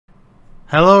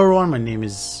Hello everyone, my name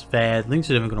is Vad Link.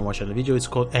 Today I'm gonna watch a video. It's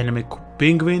called Anime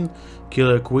Penguin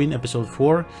Killer Queen Episode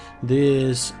 4.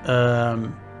 This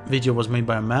video was made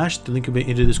by Mash. The link will be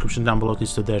in the description down below.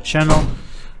 It's to their channel.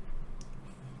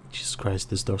 Jesus Christ,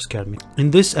 this door scared me.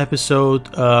 In this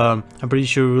episode, I'm pretty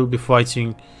sure we will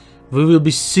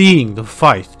be seeing the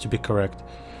fight, to be correct,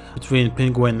 between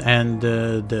Penguin and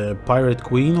the Pirate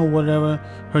Queen or whatever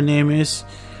her name is.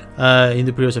 In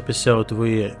the previous episode,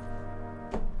 we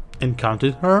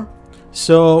encountered her.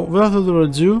 So without further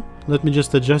ado, let me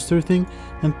just adjust everything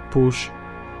and push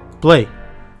play.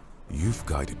 You've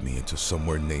guided me into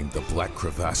somewhere named the Black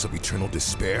Crevasse of Eternal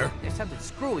Despair. There's something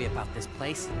screwy about this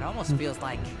place. It almost feels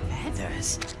like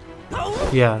feathers.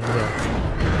 Yeah.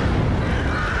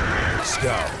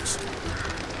 Scows.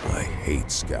 I hate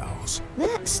scows.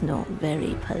 That's not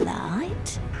very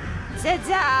polite.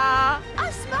 Ta-da!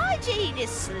 I spied you,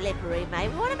 this slippery mate,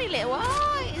 with one of me little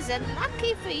eyes, and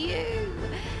lucky for you.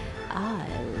 I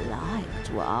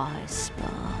liked what I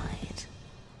spied.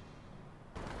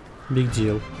 Big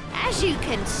deal. As you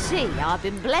can see, I've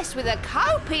been blessed with a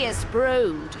copious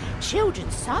brood. Children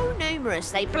so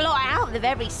numerous they blot out the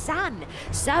very sun.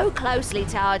 So closely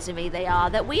tied to me they are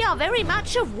that we are very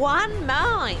much of one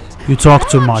mind. You talk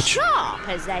too I'm much. Sharp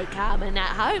as they come, and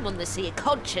at home on the sea of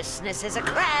consciousness as a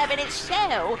crab in its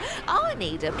shell. I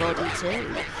need a body too.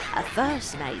 A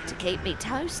first mate to keep me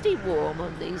toasty warm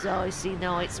on these icy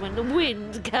nights when the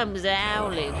wind comes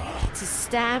howling. To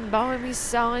stand by me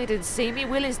side and see me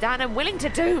willings done and willing to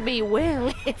do me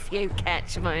will, if you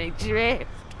catch my drift.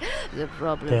 The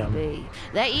problem be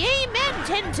that ye men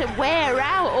tend to wear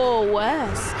out, or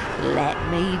worse, let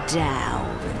me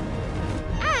down.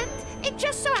 And it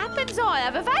just so happens I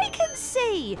have a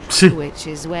vacancy, which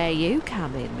is where you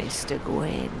come in, Mr.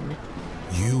 Gwyn.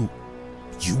 You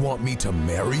want me to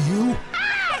marry you?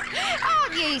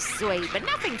 Aren't you sweet, but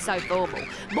nothing so formal.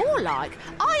 More like,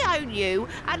 I own you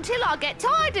until I get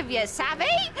tired of you, savvy?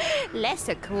 Less,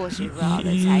 of course, you'd rather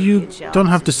take You your chance. don't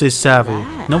have to say savvy.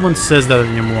 No one says that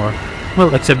anymore.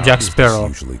 Well, except Jack How does Sparrow.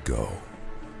 this usually go?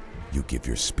 You give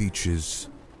your speeches,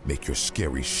 make your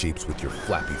scary shapes with your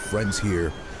flappy friends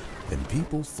here, and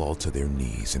people fall to their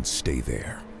knees and stay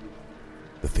there.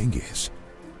 The thing is,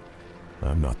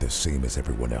 I'm not the same as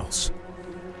everyone else.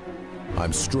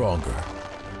 I'm stronger.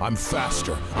 I'm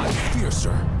faster. I'm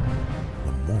fiercer.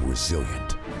 I'm more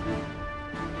resilient.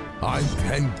 I'm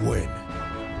Penguin.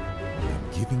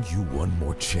 I'm giving you one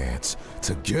more chance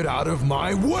to get out of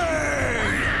my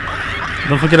way!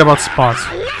 Don't forget about spots.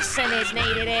 A lesson is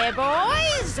needed here,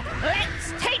 boys.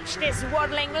 Let's teach this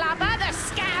waddling lubber the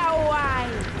scow way.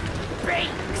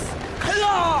 Beaks,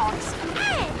 claws,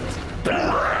 and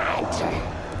blood.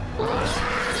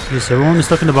 Yes, everyone is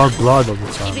talking about blood all the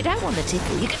If you time. don't want the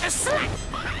tickle, you get a slap.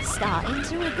 Starting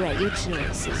to regret your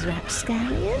choices,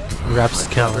 rapscallion.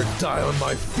 Rapscallion. Rather die on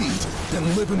my feet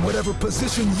than live in whatever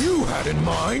position you had in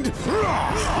mind.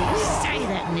 Say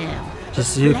that now.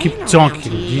 Just you keep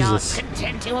talking, Jesus.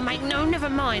 Content you will make no never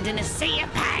mind in a sea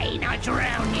of pain. I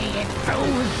drown ye in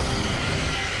fool.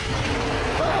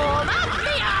 Form up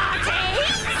the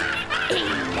arties.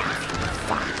 Enough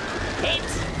fun.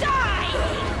 It's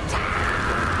dying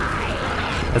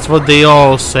time. That's what they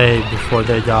all say before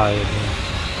they die. I mean.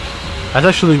 That's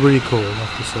actually really cool, I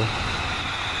have to say.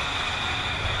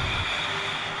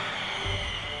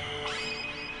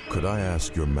 Could I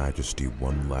ask your majesty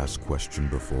one last question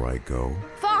before I go?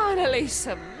 Finally,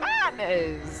 some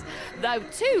manners. Though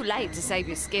too late to save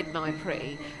your skin, my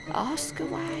pretty. Ask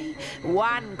away.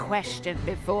 One question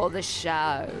before the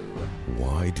show.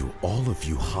 Why do all of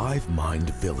you hive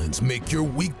mind villains make your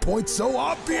weak points so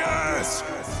obvious?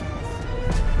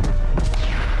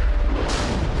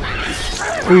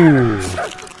 Ooh,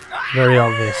 very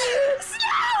obvious.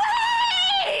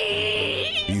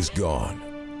 He's gone.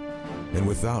 And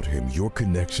without him, your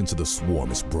connection to the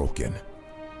swarm is broken.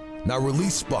 Now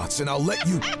release Spots and I'll let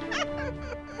you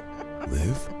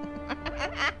live.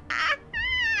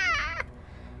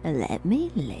 Let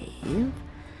me live?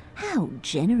 How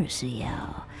generous you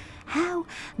are. How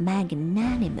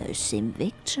magnanimous in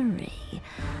victory.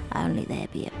 Only there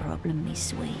be a problem, me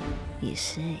sweet, you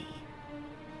see.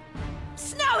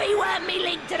 Snowy weren't me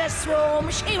linked to the swarm.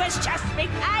 She was just me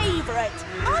favourite.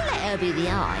 I'll let her be the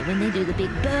eye when they do the big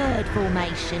bird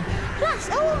formation. Plus,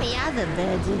 all the other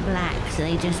birds are black, so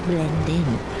they just blend in.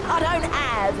 I don't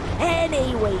have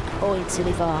any weak points, and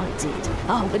if I did,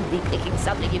 I wouldn't be picking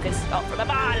something you could stop from a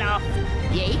mile off.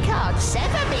 Ye can't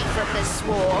sever me from the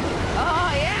swarm.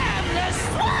 I am the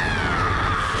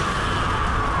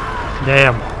swarm!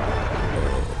 Damn.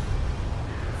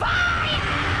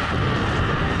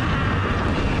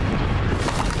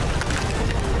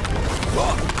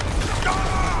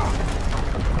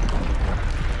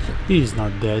 He's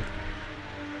not dead.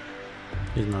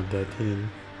 He's not dead. He didn't.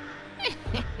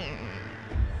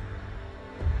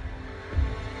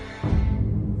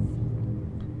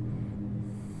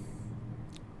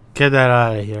 Get that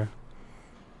out of here.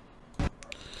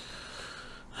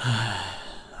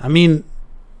 I mean,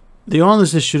 they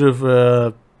honestly should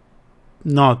have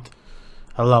not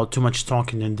allowed too much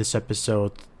talking in this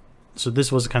episode. So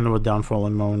this was kind of a downfall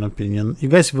in my own opinion. You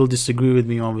guys will disagree with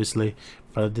me, obviously,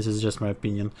 but this is just my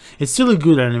opinion. It's still a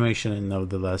good animation,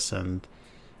 nevertheless, and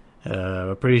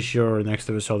I'm pretty sure next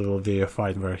episode will be a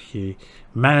fight where he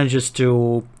manages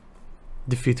to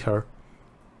defeat her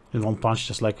in one punch,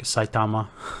 just like Saitama.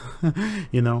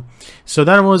 You know. So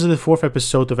that was the 4th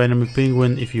episode of Anime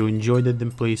Penguin. If you enjoyed it,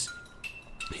 then please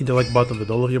hit the like button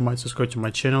with all of your might, subscribe to my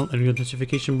channel, and ring the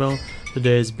notification bell.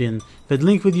 Today has been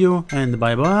Vedlink with you, and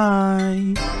bye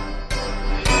bye.